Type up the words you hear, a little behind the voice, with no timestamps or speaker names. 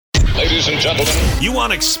Ladies and gentlemen. You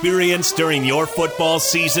want experience during your football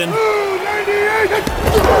season?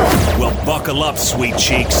 Well, buckle up, sweet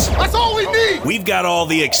cheeks. That's all we need. We've got all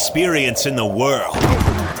the experience in the world.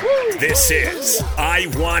 This is I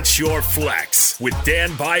Want Your Flex with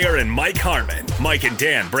Dan Beyer and Mike Harmon. Mike and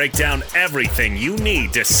Dan break down everything you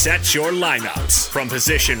need to set your lineups. From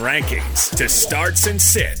position rankings to starts and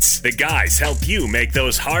sits, the guys help you make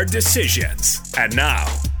those hard decisions. And now,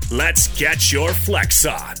 let's get your flex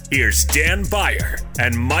on. Here's Dan Beyer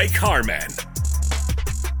and Mike Harmon.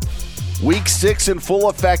 Week 6 in full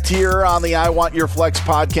effect here on the I Want Your Flex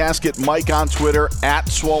podcast. Get Mike on Twitter at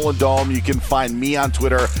Swollen Dome. You can find me on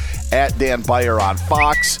Twitter at Dan Beyer on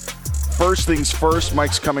Fox. First things first,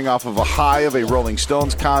 Mike's coming off of a high of a Rolling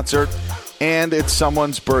Stones concert, and it's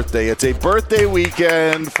someone's birthday. It's a birthday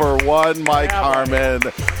weekend for one Mike Harmon.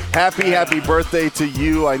 Happy birthday to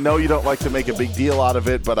you. I know you don't like to make a big deal out of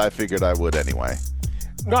it, but I figured I would anyway.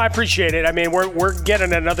 No, I appreciate it. I mean, we're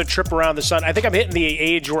getting another trip around the sun. I think I'm hitting the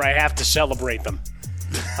age where I have to celebrate them.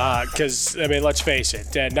 Because, I mean, let's face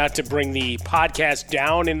it, not to bring the podcast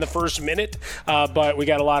down in the first minute, but we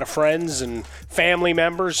got a lot of friends and family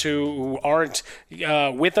members who aren't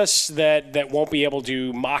with us that won't be able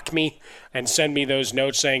to mock me and send me those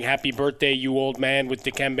notes saying, happy birthday, you old man, with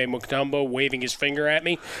Dikembe Mutombo waving his finger at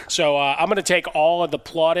me. So I'm going to take all of the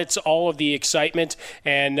plaudits, all of the excitement,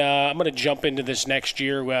 and I'm going to jump into this next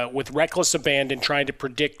year with reckless abandon, trying to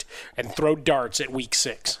predict and throw darts at week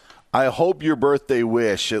 6. I hope your birthday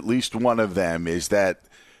wish, at least one of them, is that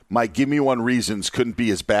my Give Me One reasons couldn't be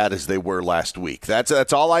as bad as they were last week. That's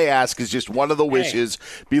all I ask, is just one of the wishes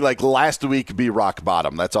be like last week, be rock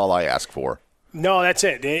bottom. That's all I ask for. No, that's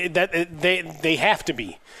it. They have to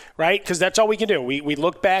be, right? Because that's all we can do. We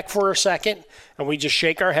look back for a second, and we just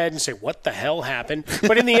shake our head and say, what the hell happened?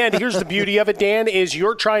 But in the end, here's the beauty of it, Dan, is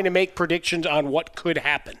you're trying to make predictions on what could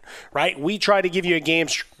happen, right? We try to give you a game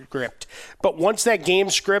script. But once that game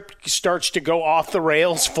script starts to go off the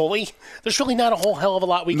rails fully, there's really not a whole hell of a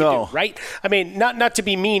lot we can do, right? I mean, not to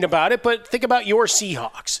be mean about it, but think about your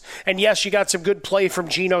Seahawks. And yes, you got some good play from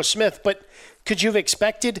Geno Smith, but could you have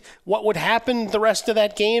expected what would happen the rest of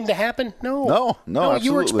that game to happen? No,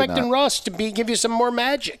 you were expecting not. Russ to give you some more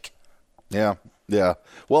magic. Yeah.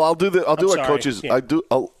 Well, I'll do what coaches. Yeah.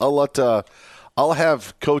 I'll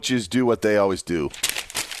have coaches do what they always do.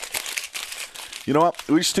 You know what?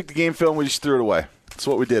 We just took the game film. We just threw it away. That's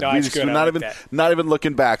what we did. No, not even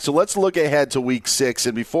looking back. So let's look ahead to week 6.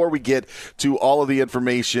 And before we get to all of the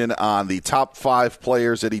information on the top 5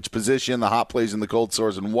 players at each position, the hot plays and the cold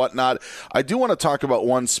sores and whatnot, I do want to talk about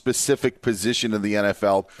one specific position in the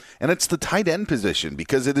NFL, and it's the tight end position,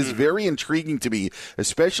 because it is very intriguing to me,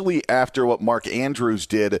 especially after what Mark Andrews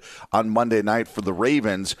did on Monday night for the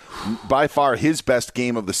Ravens. By far his best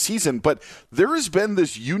game of the season. But there has been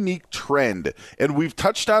this unique trend, and we've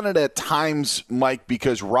touched on it at times, Mike,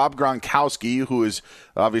 because Rob Gronkowski, who is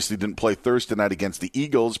obviously didn't play Thursday night against the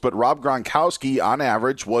Eagles, but Rob Gronkowski, on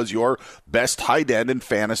average, was your best tight end in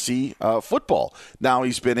fantasy football. Now,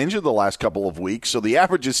 he's been injured the last couple of weeks, so the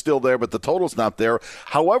average is still there, but the total's not there.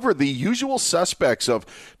 However, the usual suspects of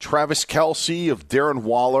Travis Kelce, of Darren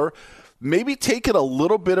Waller, maybe taken a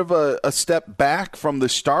little bit of a step back from the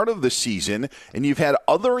start of the season, and you've had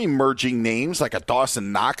other emerging names like a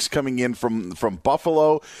Dawson Knox coming in from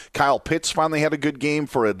Buffalo. Kyle Pitts finally had a good game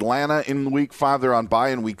for Atlanta in week 5. They're on bye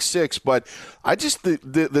in week 6. But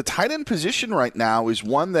the tight end position right now is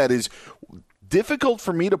one that is difficult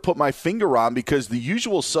for me to put my finger on, because the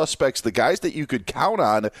usual suspects, the guys that you could count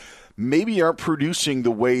on, maybe aren't producing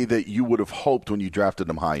the way that you would have hoped when you drafted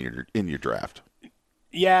them high in your draft.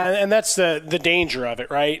 Yeah, and that's the danger of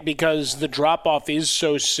it, right? Because the drop-off is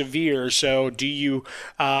so severe. So do you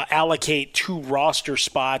allocate 2 roster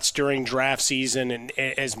spots during draft season, and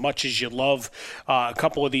as much as you love a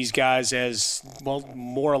couple of these guys as, well,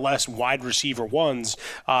 more or less wide receiver ones,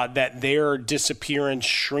 that their disappearance,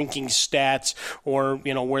 shrinking stats, or,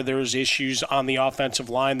 where there's issues on the offensive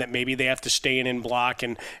line that maybe they have to stay in block.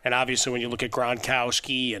 And obviously when you look at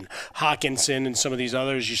Gronkowski and Hawkinson and some of these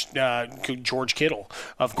others, George Kittle,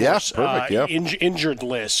 of course, injured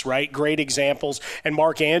lists, right? Great examples. And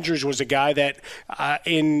Mark Andrews was a guy that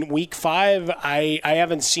in week 5, I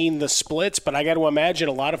haven't seen the splits, but I got to imagine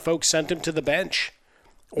a lot of folks sent him to the bench,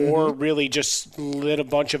 or really just lit a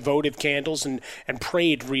bunch of votive candles and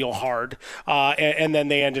prayed real hard. And then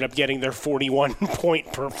they ended up getting their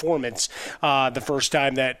 41-point performance the first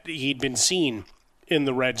time that he'd been seen in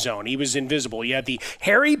the red zone. He was invisible. You had the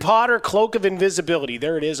Harry Potter cloak of invisibility.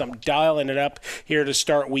 There it is. I'm dialing it up here to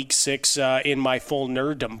start week 6 in my full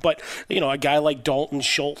nerddom. But, a guy like Dalton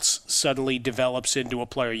Schultz suddenly develops into a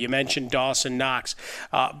player. You mentioned Dawson Knox,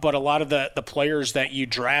 but a lot of the players that you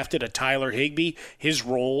drafted, a Tyler Higbee, his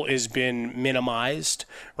role has been minimized,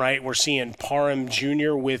 right? We're seeing Parham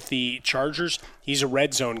Jr. with the Chargers. He's a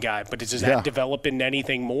red zone guy, but does that develop into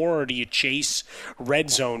anything more, or do you chase red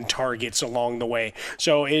zone targets along the way?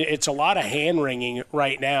 So it's a lot of hand-wringing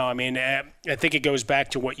right now. I mean, I think it goes back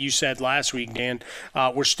to what you said last week, Dan.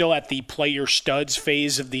 We're still at the player studs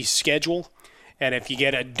phase of the schedule. And if you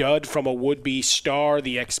get a dud from a would-be star,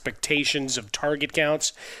 the expectations of target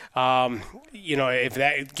counts, if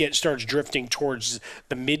that starts drifting towards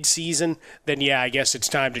the midseason, then I guess it's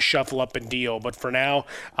time to shuffle up and deal. But for now,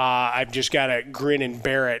 I've just got to grin and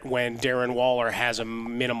bear it when Darren Waller has a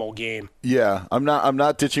minimal game. Yeah, I'm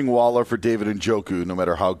not ditching Waller for David Njoku, no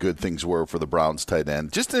matter how good things were for the Browns tight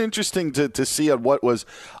end. Just interesting to see on what was,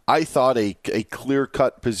 I thought, a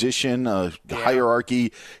clear-cut position.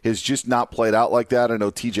 Hierarchy has just not played out like that. I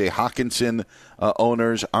know TJ Hawkinson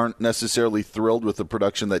owners aren't necessarily thrilled with the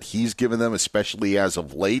production that he's given them, especially as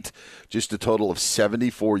of late. Just a total of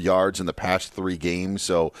 74 yards in the past 3 games.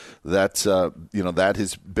 So that's that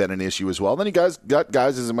has been an issue as well. Then you guys got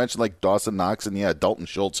guys, as I mentioned, like Dawson Knox, and Dalton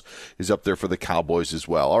Schultz is up there for the Cowboys as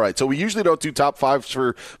well. All right, so we usually don't do top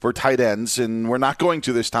 5s for tight ends, and we're not going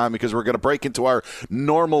to this time because we're going to break into our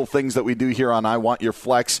normal things that we do here on I Want Your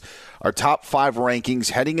Flex. Our top 5 rankings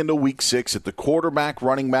heading into week 6 at the quarterback,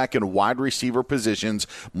 running back, and wide receiver positions.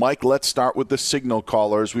 Mike, let's start with the signal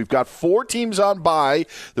callers. We've got 4 teams on bye.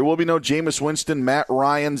 There will be no Jameis Winston, Matt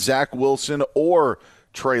Ryan, Zach Wilson, or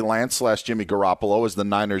Trey Lance / Jimmy Garoppolo, as the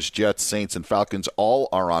Niners, Jets, Saints, and Falcons all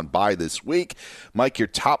are on bye this week. Mike, your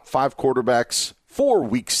top 5 quarterbacks for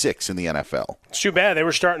week 6 in the NFL. It's too bad. They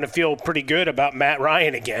were starting to feel pretty good about Matt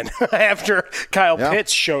Ryan again after Kyle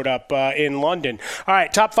Pitts showed up in London. All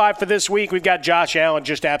right, top 5 for this week. We've got Josh Allen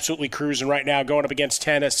just absolutely cruising right now, going up against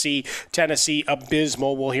Tennessee. Tennessee,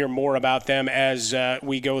 abysmal. We'll hear more about them as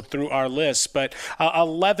we go through our list. But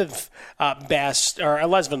 11th best, or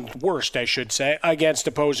 11th worst, I should say, against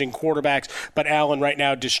opposing quarterbacks. But Allen right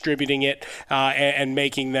now distributing it and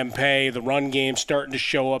making them pay. The run game starting to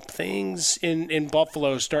show up. Things in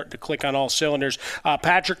Buffalo starting to click on all cylinders.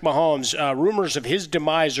 Patrick Mahomes, rumors of his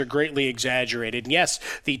demise are greatly exaggerated. And yes,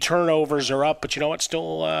 the turnovers are up, but you know what?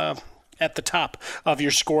 Still at the top of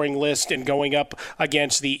your scoring list and going up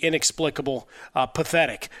against the inexplicable,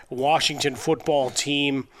 pathetic Washington football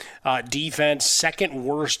team defense, second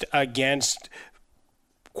worst against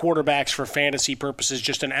quarterbacks for fantasy purposes.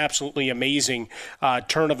 Just an absolutely amazing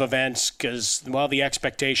turn of events because, well, the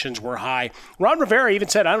expectations were high. Ron Rivera even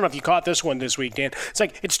said, I don't know if you caught this one this week, Dan, it's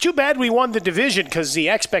like, it's too bad we won the division because the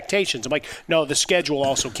expectations. I'm like, no, the schedule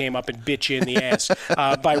also came up and bit you in the ass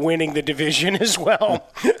by winning the division as well.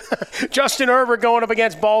 Justin Herbert going up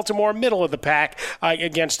against Baltimore, middle of the pack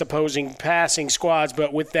against opposing passing squads,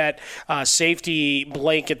 but with that safety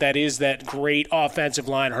blanket that is that great offensive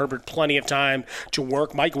line, Herbert plenty of time to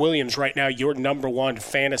work. Mike Williams right now, your number 1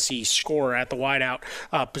 fantasy scorer at the wideout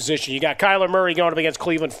position. You got Kyler Murray going up against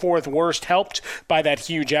Cleveland, 4th worst, helped by that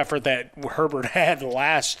huge effort that Herbert had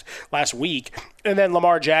last week. And then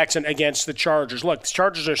Lamar Jackson against the Chargers. Look, the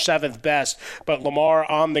Chargers are 7th best, but Lamar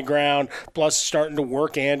on the ground, plus starting to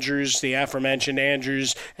work Andrews, the aforementioned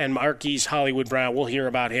Andrews, and Marquise Hollywood Brown. We'll hear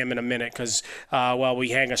about him in a minute because, we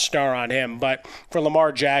hang a star on him. But for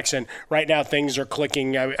Lamar Jackson, right now things are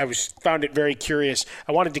clicking. I found it very curious.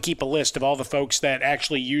 I wanted to keep a list of all the folks that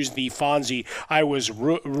actually used the Fonzie. I was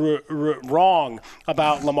wrong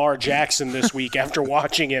about Lamar Jackson this week after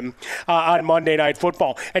watching him on Monday Night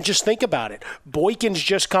Football. And just think about it. Boykin's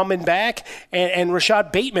just coming back, and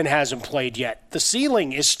Rashad Bateman hasn't played yet. The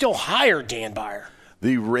ceiling is still higher, Dan Byer.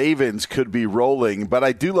 The Ravens could be rolling, but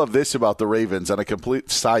I do love this about the Ravens. On a complete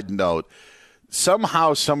side note,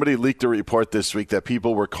 somehow somebody leaked a report this week that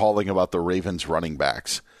people were calling about the Ravens running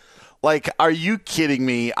backs. Like, are you kidding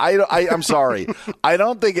me? I'm sorry. I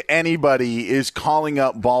don't think anybody is calling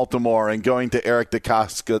up Baltimore and going to Eric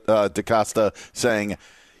DeCosta saying,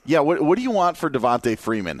 yeah, what do you want for Devontae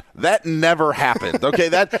Freeman? That never happened. Okay,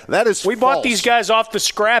 that is we false. bought these guys off the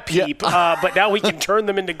scrap heap, but now we can turn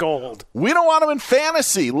them into gold. We don't want them in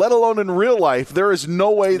fantasy, let alone in real life. There is no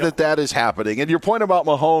way that is happening. And your point about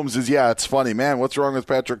Mahomes is, it's funny, man. What's wrong with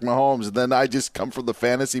Patrick Mahomes? And then I just come from the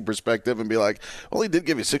fantasy perspective and be like, well, he did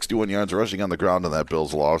give you 61 yards rushing on the ground in that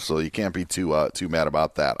Bills loss, so you can't be too mad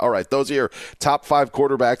about that. All right, those are your top 5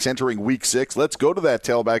 quarterbacks entering Week 6. Let's go to that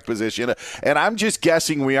tailback position, and I'm just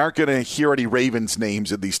guessing we aren't going to hear any Ravens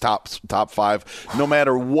names in these top five, no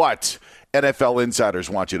matter what NFL insiders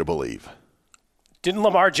want you to believe. Didn't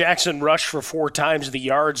Lamar Jackson rush for 4 times the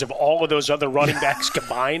yards of all of those other running backs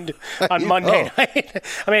combined on Monday night?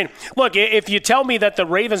 I mean, look, if you tell me that the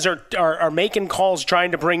Ravens are making calls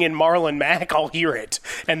trying to bring in Marlon Mack, I'll hear it.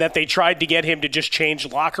 And that they tried to get him to just change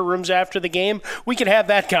locker rooms after the game, we could have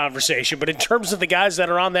that conversation. But in terms of the guys that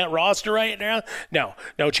are on that roster right now,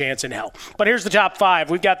 no chance in hell. But here's the top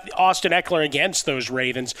 5. We've got Austin Eckler against those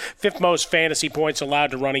Ravens. 5th most fantasy points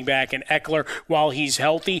allowed to running back. And Eckler, while he's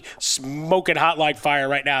healthy, smoking hot like fire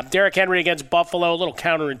right now. Derrick Henry against Buffalo, a little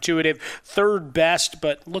counterintuitive. 3rd best,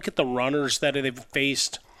 but look at the runners that they've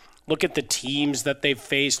faced. Look at the teams that they've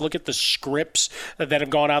faced. Look at the scripts that have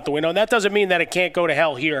gone out the window. And that doesn't mean that it can't go to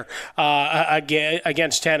hell here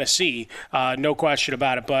against Tennessee. No question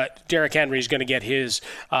about it. But Derrick Henry is going to get his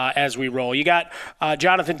as we roll. You got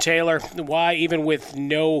Jonathan Taylor. Why, even with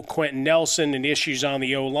no Quentin Nelson and issues on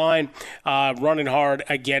the O-line, running hard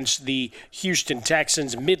against the Houston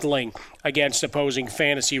Texans, middling against opposing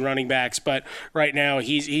fantasy running backs. But right now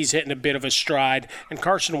he's hitting a bit of a stride. And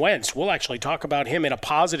Carson Wentz, we'll actually talk about him in a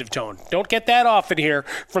positive tone. Don't get that often here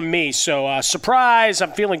from me. So, surprise,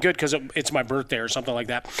 I'm feeling good because it's my birthday or something like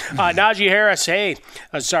that. Najee Harris,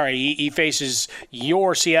 he faces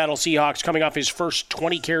your Seattle Seahawks coming off his first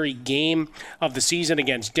 20-carry game of the season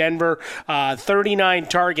against Denver. 39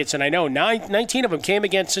 targets, and I know 19 of them came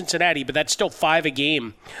against Cincinnati, but that's still 5 a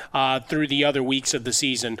game through the other weeks of the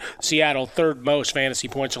season. Seattle, 3rd most fantasy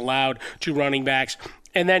points allowed to running backs.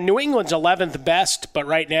 And then New England's 11th best, but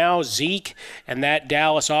right now Zeke and that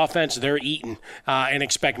Dallas offense, they're eating and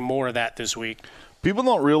expect more of that this week. People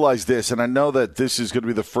don't realize this, and I know that this is going to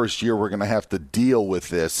be the first year we're going to have to deal with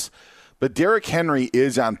this, but Derrick Henry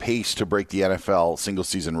is on pace to break the NFL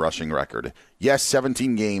single-season rushing record. Yes,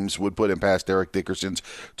 17 games would put him past Eric Dickerson's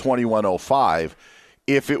 2105.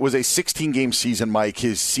 If it was a 16-game season, Mike,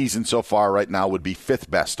 his season so far right now would be 5th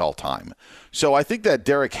best all time. So I think that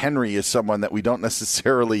Derrick Henry is someone that we don't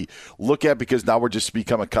necessarily look at because now we're just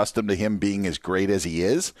become accustomed to him being as great as he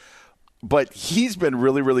is. But he's been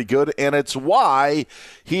really, really good, and it's why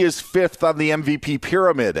he is 5th on the MVP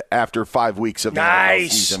pyramid after 5 weeks of the NFL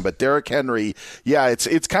season. But Derrick Henry,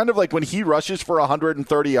 it's kind of like when he rushes for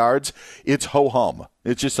 130 yards, it's ho-hum.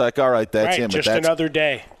 It's just like, all right, that's him. Just another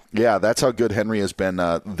day. Yeah, that's how good Henry has been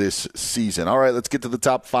this season. All right, let's get to the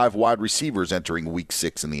top 5 wide receivers entering Week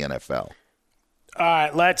 6 in the NFL. All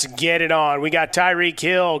right, let's get it on. We got Tyreek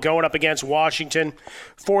Hill going up against Washington,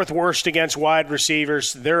 4th worst against wide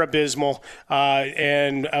receivers. They're abysmal,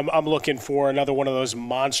 and I'm looking for another one of those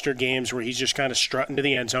monster games where he's just kind of strutting to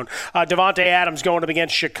the end zone. Devontae Adams going up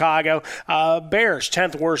against Chicago. Bears,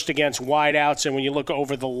 10th worst against wideouts, and when you look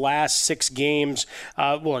over the last 6 games,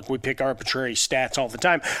 look, we pick arbitrary stats all the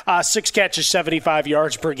time. 6 catches, 75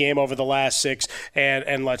 yards per game over the last 6,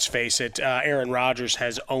 and let's face it, Aaron Rodgers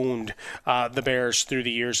has owned the Bears through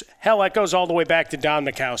the years. Hell, that goes all the way back to Don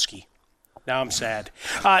Majkowski. Now I'm sad.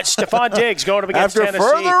 Stephon Diggs going up against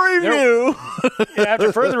Tennessee.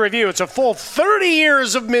 After further review, it's a full 30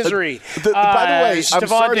 years of misery. By the way, I'm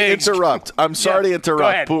sorry to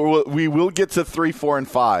interrupt. Go ahead. We will get to 3, 4, and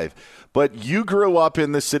 5. But you grew up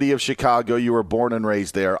in the city of Chicago. You were born and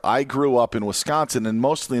raised there. I grew up in Wisconsin, and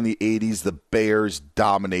mostly in the 80s, the Bears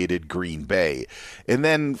dominated Green Bay. And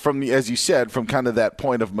then, as you said, from kind of that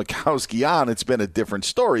point of Majkowski on, it's been a different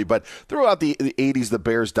story. But throughout the 80s, the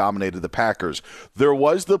Bears dominated the Packers. There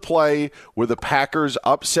was the play where the Packers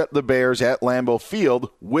upset the Bears at Lambeau Field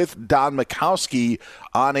with Don Majkowski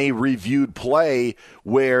on a reviewed play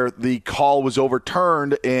where the call was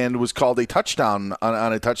overturned and was called a touchdown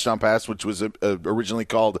on a touchdown pass, which was originally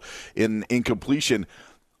called an incompletion.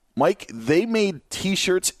 Mike, they made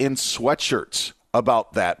T-shirts and sweatshirts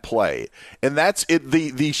about that play. And that's it.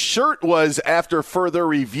 The shirt was, after further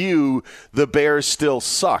review, the Bears still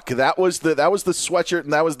suck. That was the sweatshirt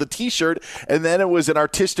and that was the T-shirt. And then it was an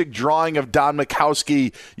artistic drawing of Don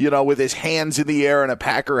Majkowski, with his hands in the air and a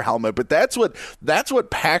Packer helmet. But that's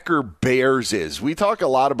what Packer Bears is. We talk a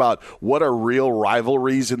lot about what are real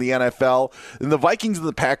rivalries in the NFL. And the Vikings and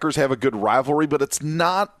the Packers have a good rivalry, but it's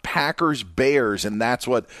not Packers Bears. And that's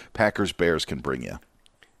what Packers Bears can bring you.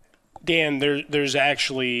 Dan, there's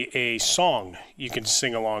actually a song you can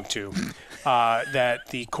sing along to that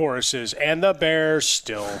the chorus is, "And the Bears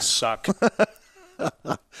still suck."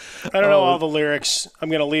 I don't know all the lyrics. I'm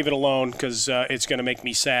going to leave it alone because it's going to make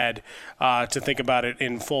me sad to think about it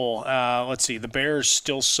in full. Let's see. The Bears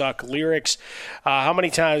still suck. Lyrics. How many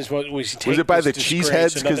times was it by the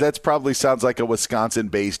Cheeseheads? Because that probably sounds like a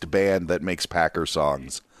Wisconsin-based band that makes Packer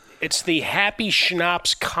songs. It's the Happy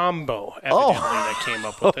Schnapps combo, evidently, that came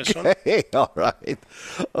up with this one. Okay, all right.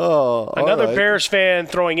 Oh, Another all right. Bears fan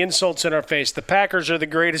throwing insults in our face. The Packers are the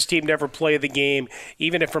greatest team to ever play the game,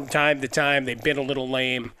 even if from time to time they've been a little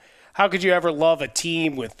lame. How could you ever love a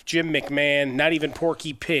team with Jim McMahon? Not even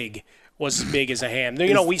Porky Pig was as big as a ham.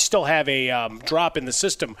 You know, we still have a drop in the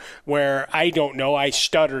system where I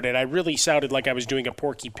stuttered it. I really sounded like I was doing a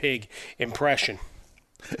Porky Pig impression.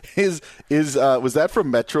 Was that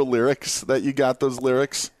from Metro Lyrics that you got those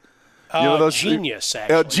lyrics? You know those, Genius,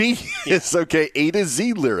 actually. Genius. Yeah. Okay, A to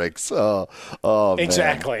Z lyrics. Oh,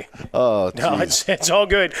 exactly. Man. Oh, no, it's all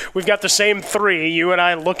good. We've got the same three. You and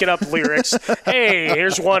I looking up lyrics. Hey,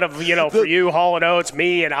 here's one of for you, Hall & Oates,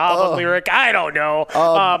 me, and Ava lyric. I don't know,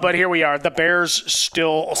 but here we are. The Bears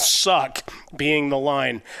still suck, being the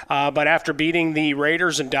line. But after beating the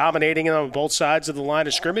Raiders and dominating them on both sides of the line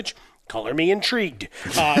of scrimmage, color me intrigued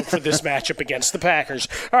for this matchup against the Packers.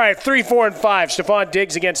 All right, 3, 4, and 5. Stephon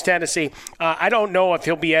Diggs against Tennessee. I don't know if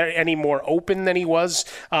he'll be any more open than he was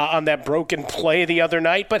on that broken play the other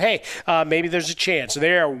night, but hey, maybe there's a chance.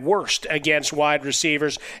 They are worst against wide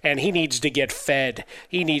receivers, and he needs to get fed.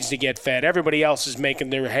 Everybody else is making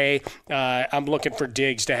their hay. I'm looking for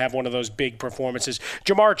Diggs to have one of those big performances.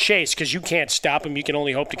 Jamar Chase, because you can't stop him. You can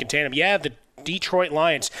only hope to contain him. Yeah, the Detroit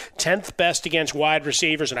Lions, 10th best against wide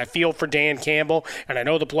receivers, and I feel for Dan Campbell, and I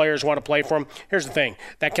know the players want to play for him. Here's the thing.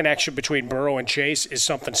 That connection between Burrow and Chase is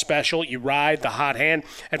something special. You ride the hot hand.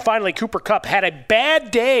 And finally, Cooper Kupp had a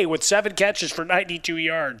bad day with 7 catches for 92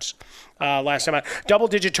 yards. Last time out.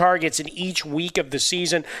 Double-digit targets in each week of the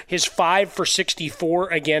season. His 5 for 64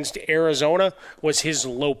 against Arizona was his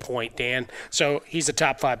low point, Dan. So he's a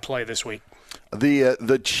top 5 play this week.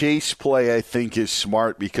 The Chase play, I think, is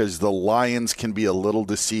smart because the Lions can be a little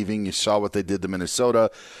deceiving. You saw what they did to Minnesota,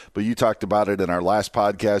 but you talked about it in our last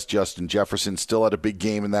podcast. Justin Jefferson still had a big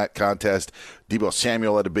game in that contest. Deebo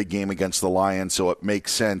Samuel had a big game against the Lions, so it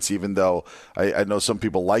makes sense, even though I know some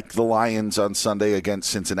people like the Lions on Sunday against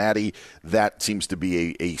Cincinnati. That seems to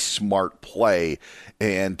be a smart play.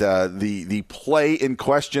 And the play in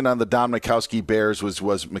question on the Don Majkowski Bears was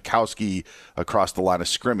Majkowski across the line of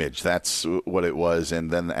scrimmage. That's what it was. And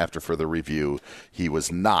then after further review, he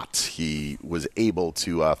was not. He was able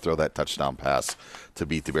to throw that touchdown pass to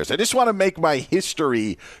beat the Bears. I just want to make my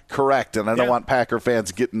history correct, and I don't want Packer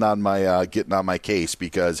fans getting on my case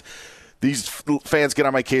because these fans get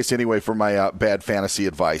on my case anyway for my bad fantasy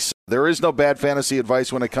advice. There is no bad fantasy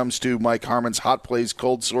advice when it comes to Mike Harmon's hot plays,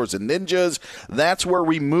 cold sores, and ninjas. That's where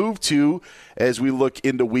we move to as we look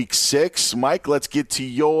into Week 6. Mike, let's get to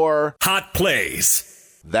your hot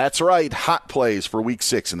plays. That's right, hot plays for Week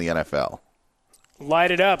 6 in the NFL.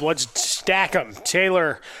 Light it up. Let's stack them.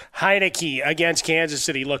 Taylor Heineke against Kansas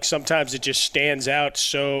City. Look, sometimes it just stands out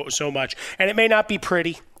so much. And it may not be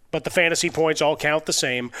pretty, but the fantasy points all count the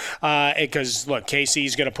same because, look,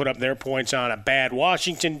 KC's going to put up their points on a bad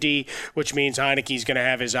Washington D, which means Heineke's going to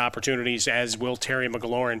have his opportunities, as will Terry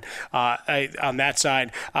McLaurin on that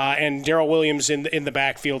side. And Darrell Williams in the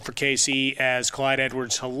backfield for KC as Clyde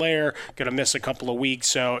Edwards-Helaire, going to miss a couple of weeks,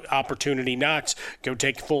 so opportunity knocks. Go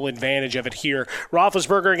take full advantage of it here.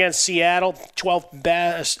 Roethlisberger against Seattle,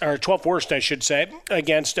 12th worst, I should say,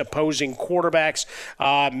 against opposing quarterbacks.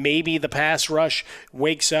 Maybe the pass rush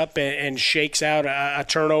wakes up and shakes out a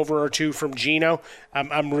turnover or two from Geno.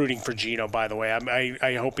 I'm rooting for Geno, by the way.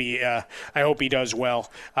 I hope he does well,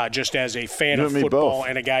 just as a fan of football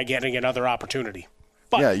and a guy getting another opportunity.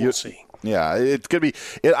 But we'll see. Yeah, it could be.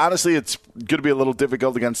 Honestly, it's going to be a little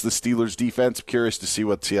difficult against the Steelers' defense. I'm curious to see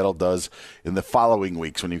what Seattle does in the following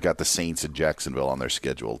weeks when you've got the Saints and Jacksonville on their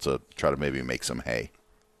schedule to try to maybe make some hay.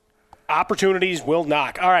 Opportunities will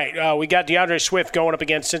knock. All right, we got DeAndre Swift going up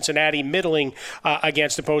against Cincinnati, middling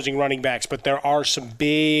against opposing running backs, but there are some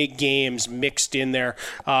big games mixed in there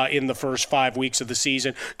in the first 5 weeks of the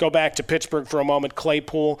season. Go back to Pittsburgh for a moment.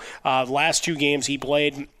 Claypool, last 2 games he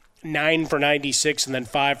played, 9 for 96 and then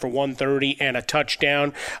 5 for 130 and a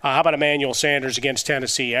touchdown. How about Emmanuel Sanders against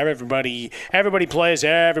Tennessee? Everybody plays,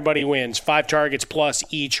 everybody wins. 5 targets plus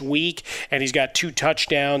each week, and he's got 2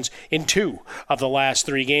 touchdowns in 2 of the last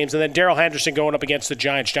 3 games. And then Darrell Henderson going up against the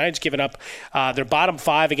Giants. Giants giving up their bottom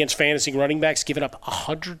 5 against fantasy running backs, giving up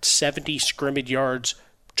 170 scrimmage yards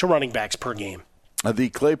to running backs per game. The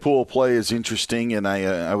Claypool play is interesting, and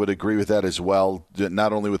I would agree with that as well,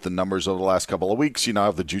 not only with the numbers over the last couple of weeks. You now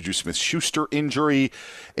have the Juju Smith-Schuster injury,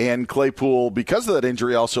 and Claypool, because of that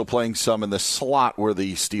injury, also playing some in the slot where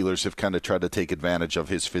the Steelers have kind of tried to take advantage of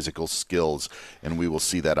his physical skills, and we will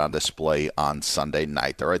see that on display on Sunday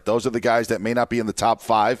night. All right, those are the guys that may not be in the top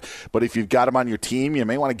 5, but if you've got them on your team, you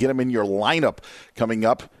may want to get them in your lineup coming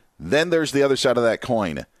up. Then there's the other side of that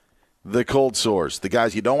coin. The cold sores, the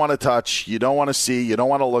guys you don't want to touch, you don't want to see, you don't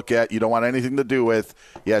want to look at, you don't want anything to do with.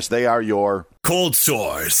 Yes, they are your cold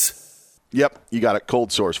sores. Yep, you got it.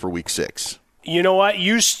 Cold sores for week 6. You know what?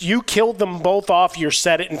 You killed them both off your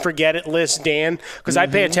set it and forget it list, Dan, because I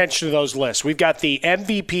pay attention to those lists. We've got the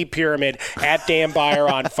MVP pyramid at Dan Beyer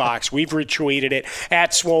on Fox. We've retweeted it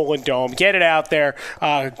at Swollen Dome. Get it out there.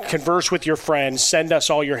 Converse with your friends. Send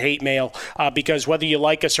us all your hate mail because whether you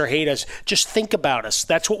like us or hate us, just think about us.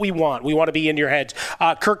 That's what we want. We want to be in your heads.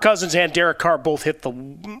 Kirk Cousins and Derek Carr both hit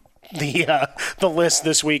the list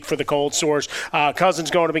this week for the cold sores. Cousins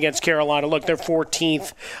going up against Carolina. Look, they're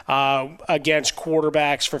 14th against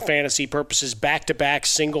quarterbacks for fantasy purposes. Back-to-back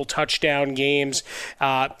single touchdown games.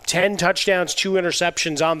 10 touchdowns, 2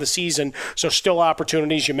 interceptions on the season. So still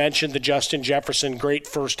opportunities. You mentioned the Justin Jefferson great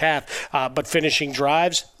first half, but finishing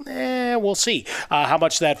drives, we'll see how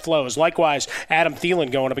much that flows. Likewise, Adam Thielen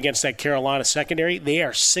going up against that Carolina secondary. They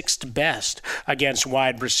are 6th best against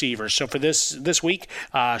wide receivers. So for this week,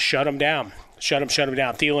 shut them down. Shut them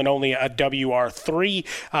down. Thielen only a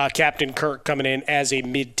WR3. Captain Kirk coming in as a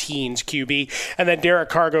mid-teens QB. And then Derek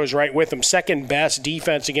Carr goes right with him. Second best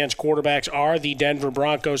defense against quarterbacks are the Denver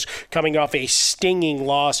Broncos, coming off a stinging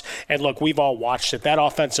loss. And look, we've all watched it. That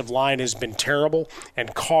offensive line has been terrible,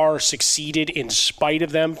 and Carr succeeded in spite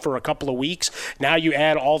of them for a couple of weeks. Now you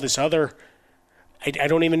add all this other, I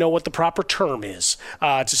don't even know what the proper term is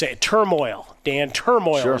to say it. Turmoil. Dan,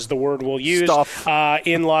 turmoil is the word we'll use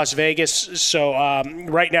in Las Vegas. So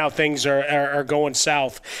right now things are going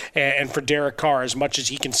south. And for Derek Carr, as much as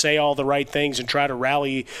he can say all the right things and try to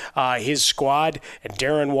rally his squad and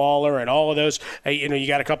Darren Waller and all of those, you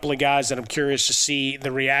got a couple of guys that I'm curious to see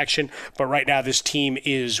the reaction. But right now this team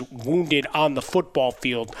is wounded on the football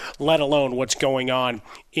field, let alone what's going on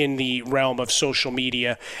in the realm of social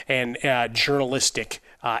media and journalistic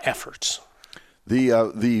efforts.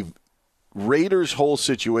 The Raiders' whole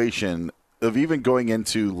situation of even going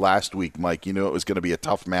into last week, Mike, you knew it was going to be a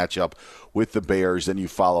tough matchup with the Bears, and you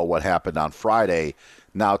follow what happened on Friday.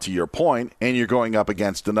 Now, to your point, and you're going up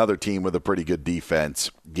against another team with a pretty good defense.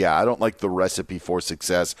 Yeah, I don't like the recipe for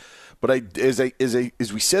success, but as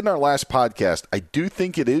we said in our last podcast, I do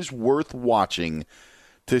think it is worth watching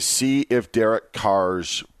to see if Derek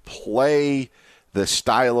Carr's play, the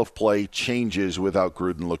style of play, changes without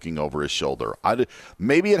Gruden looking over his shoulder.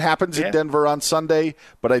 Maybe it happens in Denver on Sunday,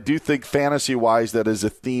 but I do think fantasy-wise that is a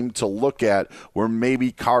theme to look at where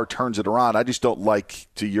maybe Carr turns it around. I just don't like,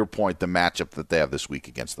 to your point, the matchup that they have this week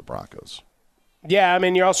against the Broncos. Yeah, I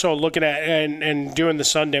mean, you're also looking at and doing the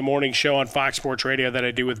Sunday morning show on Fox Sports Radio that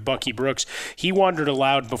I do with Bucky Brooks. He wondered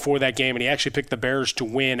aloud before that game, and he actually picked the Bears to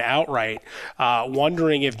win outright,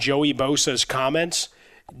 wondering if Joey Bosa's comments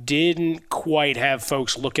didn't quite have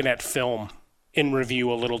folks looking at film in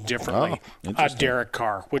review a little differently. Derek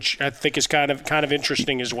Carr, which I think is kind of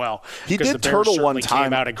interesting as well. He did turtle one time.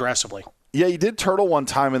 Came out aggressively. Yeah, he did turtle one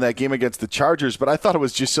time in that game against the Chargers, but I thought it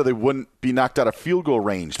was just so they wouldn't be knocked out of field goal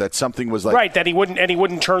range. That something was like right, that he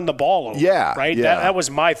wouldn't turn the ball over. Yeah, right. Yeah. That was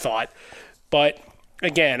my thought, but.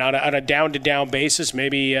 Again, on a down-to-down basis,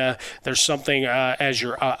 maybe there's something as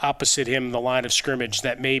you're opposite him, the line of scrimmage,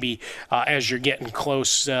 that maybe as you're getting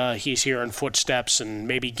close, he's hearing footsteps and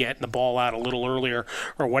maybe getting the ball out a little earlier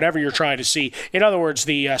or whatever you're trying to see. In other words,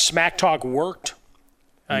 the smack talk worked.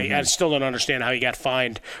 I still don't understand how he got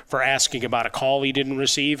fined for asking about a call he didn't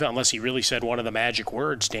receive, unless he really said one of the magic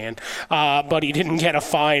words, Dan. But he didn't get a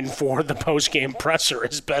fine for the post-game presser,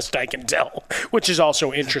 as best I can tell, which is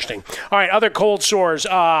also interesting. All right, other cold sores.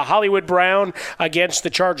 Hollywood Brown against the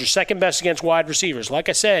Chargers, second best against wide receivers. Like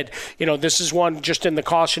I said, this is one just in the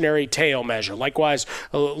cautionary tale measure. Likewise,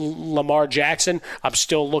 Lamar Jackson, I'm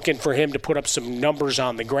still looking for him to put up some numbers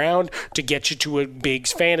on the ground to get you to a big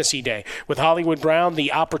fantasy day. With Hollywood Brown,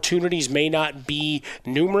 the opportunities may not be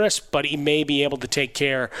numerous, but he may be able to take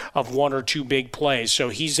care of one or two big plays. So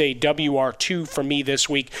he's a WR2 for me this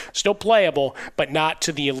week. Still playable, but not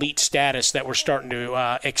to the elite status that we're starting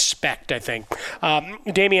to expect, I think.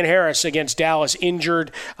 Damian Harris against Dallas,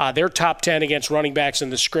 injured. They're top 10 against running backs,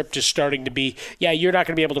 and the script is starting to be, you're not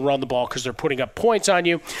going to be able to run the ball because they're putting up points on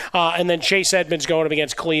you. And then Chase Edmonds going up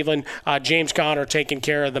against Cleveland. James Conner taking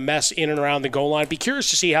care of the mess in and around the goal line. Be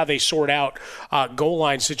curious to see how they sort out goal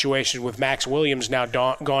line situation with Max Williams now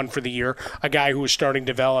gone for the year, a guy who is starting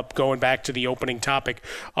to develop, going back to the opening topic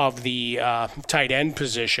of the tight end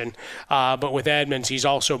position. But with Edmonds, he's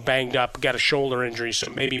also banged up, got a shoulder injury,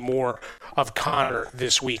 so maybe more of Conner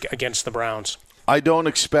this week against the Browns. I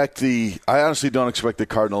honestly don't expect the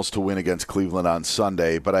Cardinals to win against Cleveland on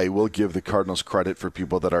Sunday, but I will give the Cardinals credit for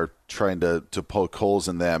people that are trying to poke holes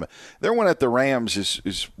in them. Their win at the Rams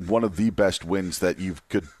is one of the best wins that you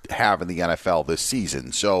could have in the NFL this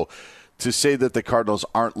season. So to say that the Cardinals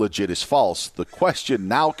aren't legit is false. The question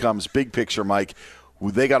now comes, big picture, Mike.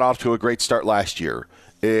 They got off to a great start last year.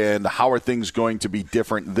 And how are things going to be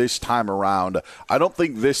different this time around? I don't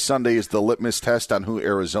think this Sunday is the litmus test on who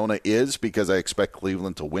Arizona is, because I expect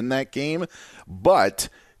Cleveland to win that game. But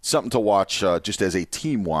something to watch just as a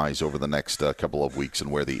team-wise over the next couple of weeks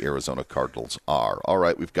and where the Arizona Cardinals are. All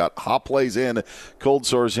right, we've got hot plays in, cold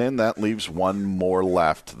sores in. That leaves one more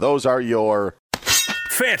left. Those are your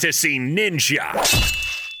Fantasy Ninja.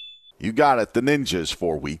 You got it, the Ninjas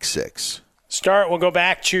for Week 6. We'll go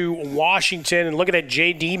back to Washington and looking at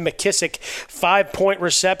J.D. McKissick,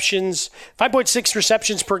 5.6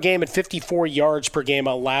 receptions per game and 54 yards per game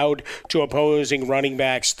allowed to opposing running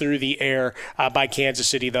backs through the air by Kansas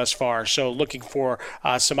City thus far. So looking for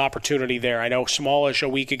some opportunity there. I know Smallish a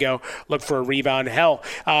week ago looked for a rebound. Hell,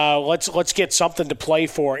 let's get something to play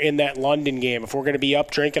for in that London game. If we're going to be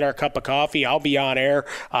up drinking our cup of coffee, I'll be on air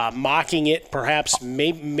mocking it, perhaps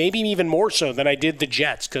maybe even more so than I did the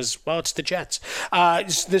Jets, because, well, it's the Jets.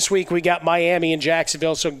 This week we got Miami and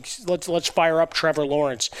Jacksonville, so let's fire up Trevor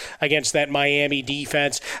Lawrence against that Miami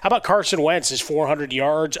defense. How about Carson Wentz? His 400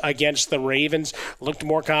 yards against the Ravens. Looked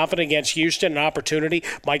more confident against Houston, an opportunity.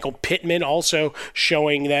 Michael Pittman also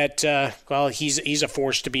showing that, he's a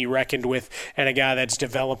force to be reckoned with and a guy that's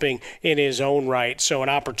developing in his own right. So an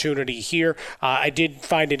opportunity here. I did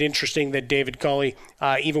find it interesting that David Culley,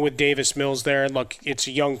 even with Davis Mills there, and look, it's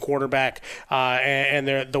a young quarterback, and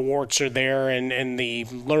the warts are there, and the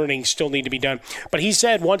learning still need to be done. But he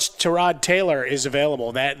said once Tyrod Taylor is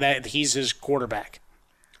available, that he's his quarterback.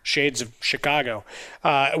 Shades of Chicago.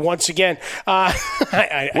 Once again, I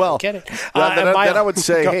get it. Then I would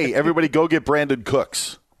say, hey, everybody go get Brandon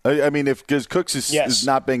Cooks. I mean, because Cooks has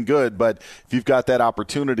not been good, but if you've got that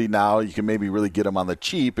opportunity now, you can maybe really get him on the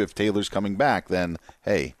cheap. If Taylor's coming back, then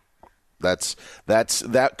hey,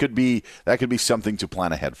 that could be something to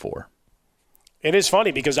plan ahead for. It is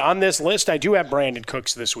funny because on this list, I do have Brandon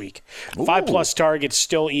Cooks this week. Ooh. 5+ targets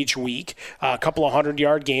still each week. A couple of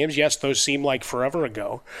 100-yard games. Yes, those seem like forever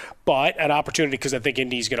ago. But an opportunity because I think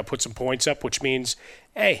Indy's going to put some points up, which means,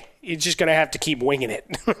 hey, you're just going to have to keep winging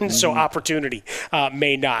it. So opportunity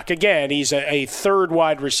may knock. Again, he's a third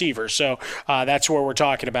wide receiver. So that's where we're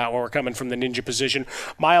talking about, where we're coming from the ninja position.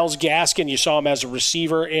 Myles Gaskin, you saw him as a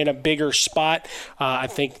receiver in a bigger spot. I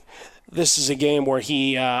think this is a game where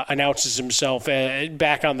he announces himself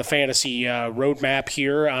back on the fantasy roadmap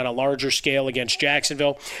here on a larger scale against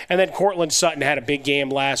Jacksonville. And then Cortland Sutton had a big game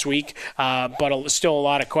last week, but still a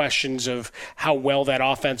lot of questions of how well that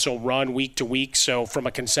offense will run week to week. So from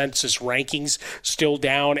a consensus rankings, still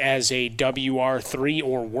down as a WR3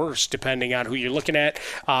 or worse, depending on who you're looking at.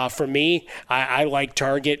 For me, I like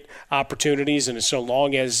target opportunities, and so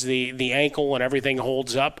long as the ankle and everything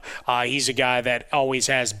holds up, he's a guy that always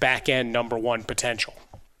has back-end number one potential.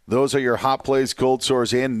 Those are your hot plays, cold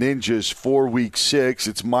sores, and ninjas for Week 6.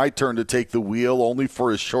 It's my turn to take the wheel, only for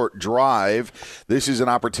a short drive. This is an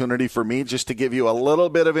opportunity for me just to give you a little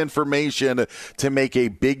bit of information to make a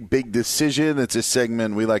big decision. It's a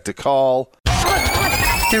segment we like to call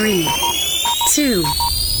 3, 2,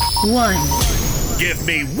 1. Give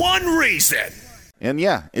me one reason. And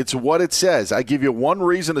yeah, it's what it says. I give you one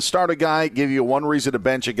reason to start a guy, give you one reason to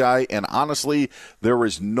bench a guy, and honestly, there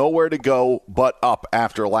is nowhere to go but up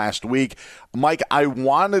after last week. Mike, I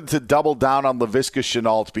wanted to double down on Laviska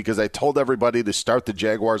Shenault because I told everybody to start the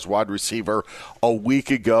Jaguars wide receiver a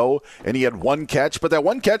week ago, and he had one catch, but that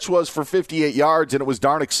one catch was for 58 yards, and it was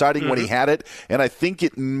darn exciting when he had it, and I think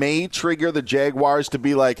it may trigger the Jaguars to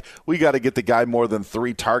be like, we got to get the guy more than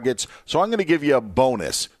 3 targets, so I'm going to give you a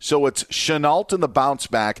bonus. So it's Shenault in the bounce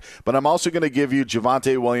back, but I'm also going to give you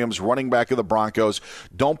Javonte Williams, running back of the Broncos.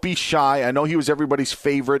 Don't be shy. I know he was everybody's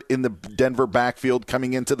favorite in the Denver backfield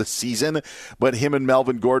coming into the season, but him and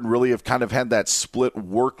Melvin Gordon really have kind of had that split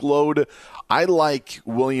workload. I like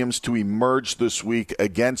Williams to emerge this week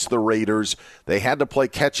against the Raiders. They had to play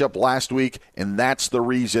catch-up last week, and that's the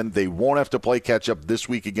reason. They won't have to play catch-up this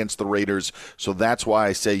week against the Raiders, so that's why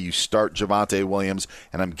I say you start Javonte Williams,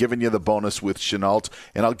 and I'm giving you the bonus with Shenault.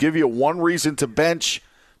 And I'll give you one reason to bench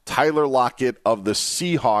Tyler Lockett of the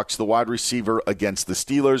Seahawks, the wide receiver against the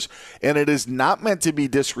Steelers. And it is not meant to be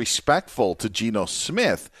disrespectful to Geno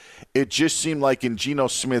Smith. It just seemed like in Geno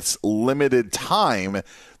Smith's limited time,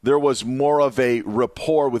 there was more of a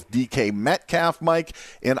rapport with DK Metcalf, Mike.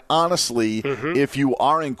 And honestly, if you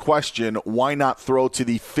are in question, why not throw to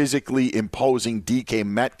the physically imposing DK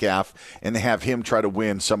Metcalf and have him try to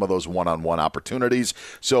win some of those one-on-one opportunities?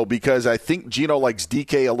 So because I think Geno likes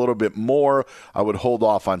DK a little bit more, I would hold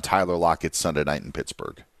off on Tyler Lockett Sunday night in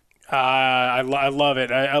Pittsburgh. I love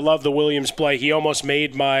it. I love the Williams play. He almost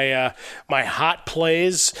made my my hot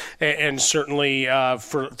plays, and certainly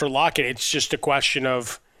for Lockett, it's just a question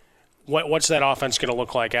of what's that offense going to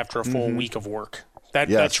look like after a full week of work.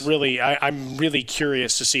 That's really I'm really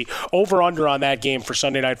curious to see. Over-under on that game for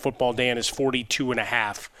Sunday Night Football, Dan, is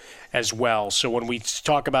 42.5 as well. So when we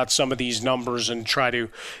talk about some of these numbers and try to,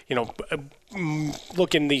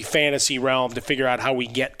 look in the fantasy realm to figure out how we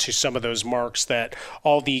get to some of those marks, that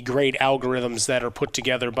all the great algorithms that are put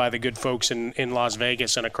together by the good folks in Las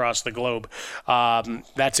Vegas and across the globe,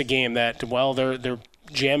 that's a game that, well, they're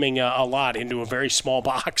jamming a lot into a very small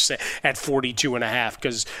box at 42.5,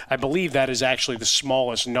 because I believe that is actually the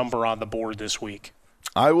smallest number on the board this week.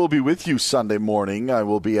 I will be with you Sunday morning. I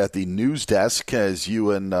will be at the news desk as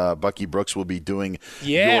you and Bucky Brooks will be doing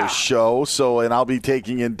your show. And I'll be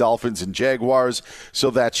taking in Dolphins and Jaguars,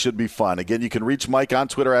 so that should be fun. Again, you can reach Mike on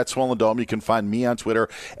Twitter at Swollen Dome. You can find me on Twitter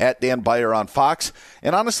at Dan Beyer on Fox.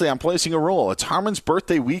 And honestly, I'm placing a rule. It's Harmon's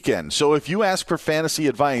birthday weekend. So if you ask for fantasy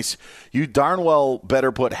advice, you darn well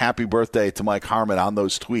better put happy birthday to Mike Harmon on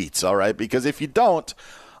those tweets, all right? Because if you don't,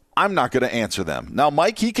 I'm not going to answer them. Now,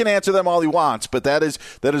 Mike, he can answer them all he wants, but that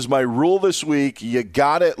is my rule this week. You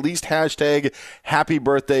got to at least hashtag happy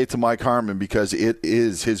birthday to Mike Harmon, because it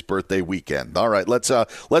is his birthday weekend. All right, let's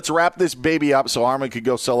wrap this baby up so Harmon could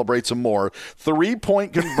go celebrate some more.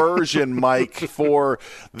 3-point conversion, Mike, for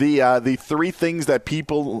the three things that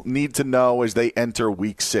people need to know as they enter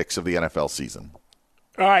Week 6 of the NFL season.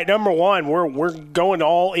 All right, number one, we're going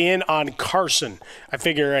all in on Carson. I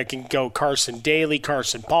figure I can go Carson Daly,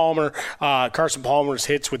 Carson Palmer. Carson Palmer's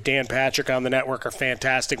hits with Dan Patrick on the network are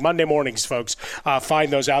fantastic. Monday mornings, folks,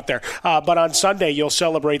 find those out there. But on Sunday, you'll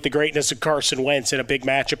celebrate the greatness of Carson Wentz in a big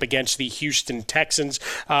matchup against the Houston Texans.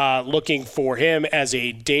 Looking for him as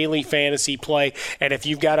a daily fantasy play. And if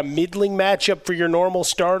you've got a middling matchup for your normal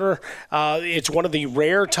starter, it's one of the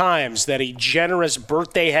rare times that a generous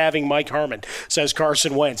birthday-having Mike Harmon says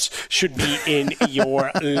Carson Wentz should be in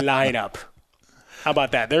your lineup. How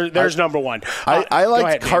about that? There's number one. I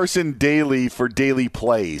liked Carson Daly for daily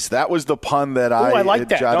plays. That was the pun that I like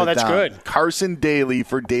that. No, that's down. Good. Carson Daly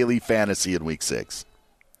for daily fantasy in Week 6.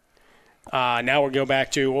 Now we'll go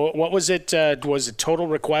back to, what was it? Was it Total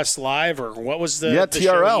Request Live, or what was the TRL.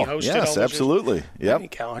 show he hosted? Yes, absolutely.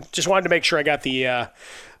 Yep. Just wanted to make sure I got the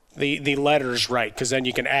letters right, because then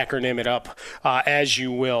you can acronym it up as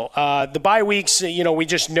you will. The bye weeks, we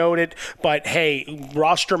just noted, but hey,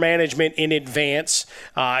 roster management in advance.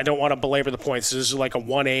 I don't want to belabor the points. This is like a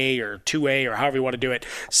 1A or 2A or however you want to do it.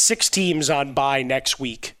 6 teams on bye next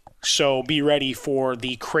week. So be ready for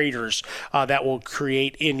the craters that will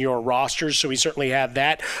create in your rosters. So we certainly have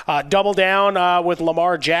that. Double down with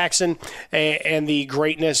Lamar Jackson and the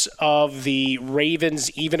greatness of the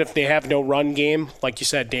Ravens, even if they have no run game. Like you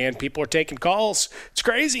said, Dan, people are taking calls. It's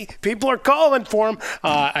crazy. People are calling for him.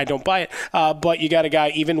 I don't buy it. But you got a guy,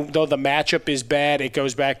 even though the matchup is bad, it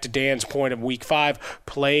goes back to Dan's point of Week 5.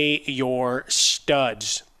 Play your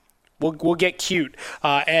studs. We'll get cute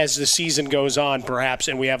as the season goes on, perhaps,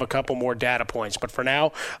 and we have a couple more data points. But for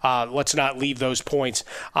now, let's not leave those points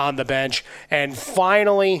on the bench. And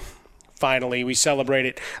finally, we celebrate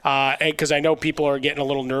it because I know people are getting a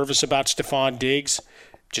little nervous about Stephon Diggs.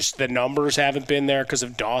 Just the numbers haven't been there because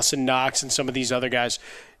of Dawson Knox and some of these other guys.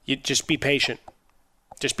 You just be patient.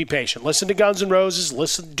 Just be patient. Listen to Guns N'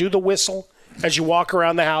 Roses. Do the whistle. As you walk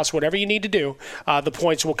around the house, whatever you need to do, the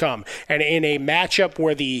points will come. And in a matchup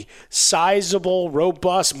where the sizable,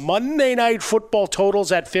 robust Monday Night Football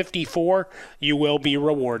totals at 54, you will be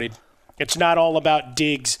rewarded. It's not all about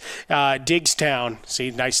Diggstown.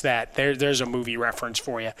 See, nice that. There's a movie reference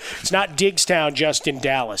for you. It's not Diggstown just in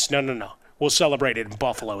Dallas. No. We'll celebrate it in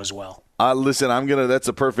Buffalo as well. Listen, that's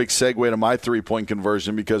a perfect segue to my 3-point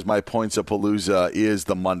conversion, because my Points-a-Palooza is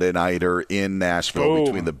the Monday Nighter in Nashville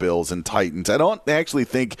between the Bills and Titans. I don't actually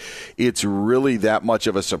think it's really that much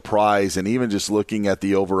of a surprise, and even just looking at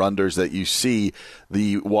the over-unders that you see,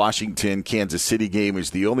 the Washington-Kansas City game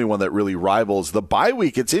is the only one that really rivals. The bye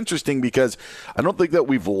week, it's interesting because I don't think that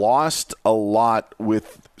we've lost a lot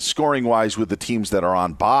with scoring-wise with the teams that are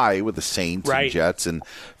on bye, with the Saints and Jets and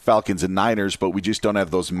Falcons and Niners, but we just don't have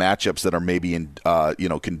those matchups that are maybe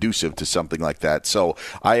conducive to something like that. So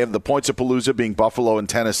I have the points of Palooza being Buffalo and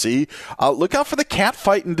Tennessee. Look out for the cat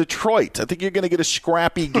fight in Detroit. I think you're going to get a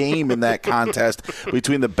scrappy game in that contest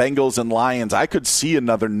between the Bengals and Lions. I could see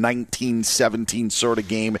another 19-17 sort of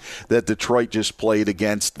game that Detroit just played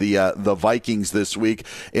against the Vikings this week.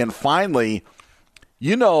 And finally,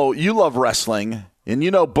 you love wrestling, and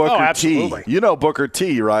Booker T. You know Booker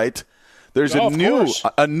T, right? There's a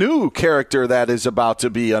new character that is about to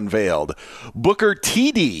be unveiled. Booker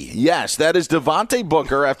TD. Yes, that is Devontae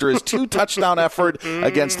Booker after his 2-touchdown effort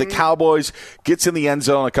against the Cowboys. Gets in the end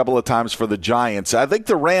zone a couple of times for the Giants. I think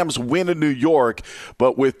the Rams win in New York,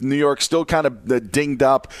 but with New York still kind of dinged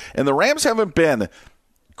up. And the Rams haven't been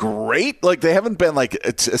great. Like, they haven't been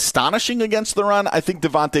it's astonishing against the run. I think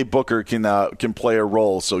Devontae Booker can play a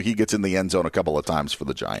role, so he gets in the end zone a couple of times for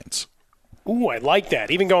the Giants. Ooh, I like that.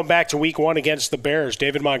 Even going back to week 1 against the Bears,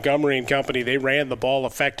 David Montgomery and company, they ran the ball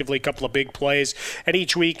effectively, a couple of big plays, and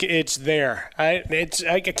each week it's there. I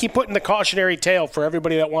keep putting the cautionary tale for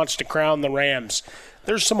everybody that wants to crown the Rams.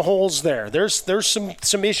 There's some holes there. There's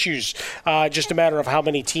some issues. Just a matter of how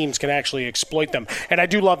many teams can actually exploit them. And I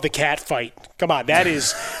do love the cat fight. Come on, that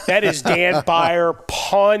is Dan Beyer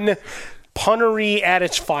punnery at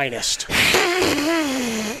its finest.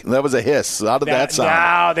 That was a hiss. How did that sound?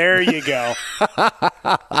 Wow, there you go.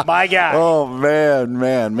 My guy. Oh,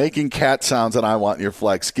 man. Making cat sounds, and I want your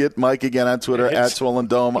flex. Get Mike again on Twitter, at Swollen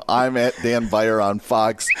Dome. I'm at Dan Beyer on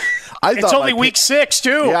Fox. It's only week 6,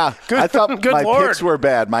 too. Yeah. I thought good my Lord. picks were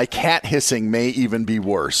bad. My cat hissing may even be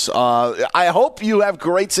worse. I hope you have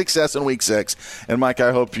great success in week 6. And, Mike,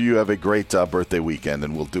 I hope you have a great birthday weekend,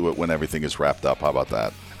 and we'll do it when everything is wrapped up. How about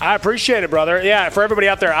that? I appreciate it, brother. Yeah, for everybody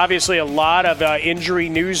out there, obviously a lot of injury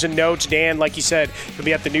news and notes. Dan, like you said, he'll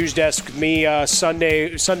be at the news desk with me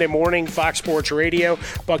Sunday morning, Fox Sports Radio.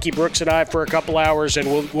 Bucky Brooks and I for a couple hours, and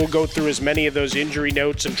we'll go through as many of those injury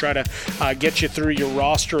notes and try to get you through your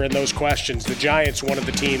roster and those questions. The Giants, one of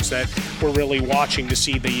the teams that we're really watching to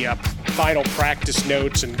see the final practice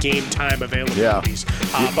notes and game time availabilities.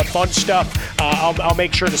 Yeah. But fun stuff. I'll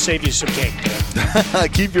make sure to save you some cake, Dan.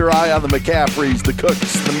 Keep your eye on the McCaffreys, the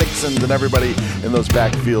Cooks, the Mixons, and everybody in those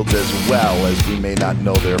backfields as well, as we may not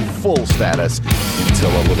know their full status until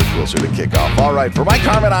a little closer to kickoff. All right, for Mike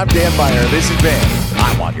Harmon, I'm Dan Beyer. This has been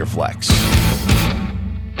I Want Your Flex.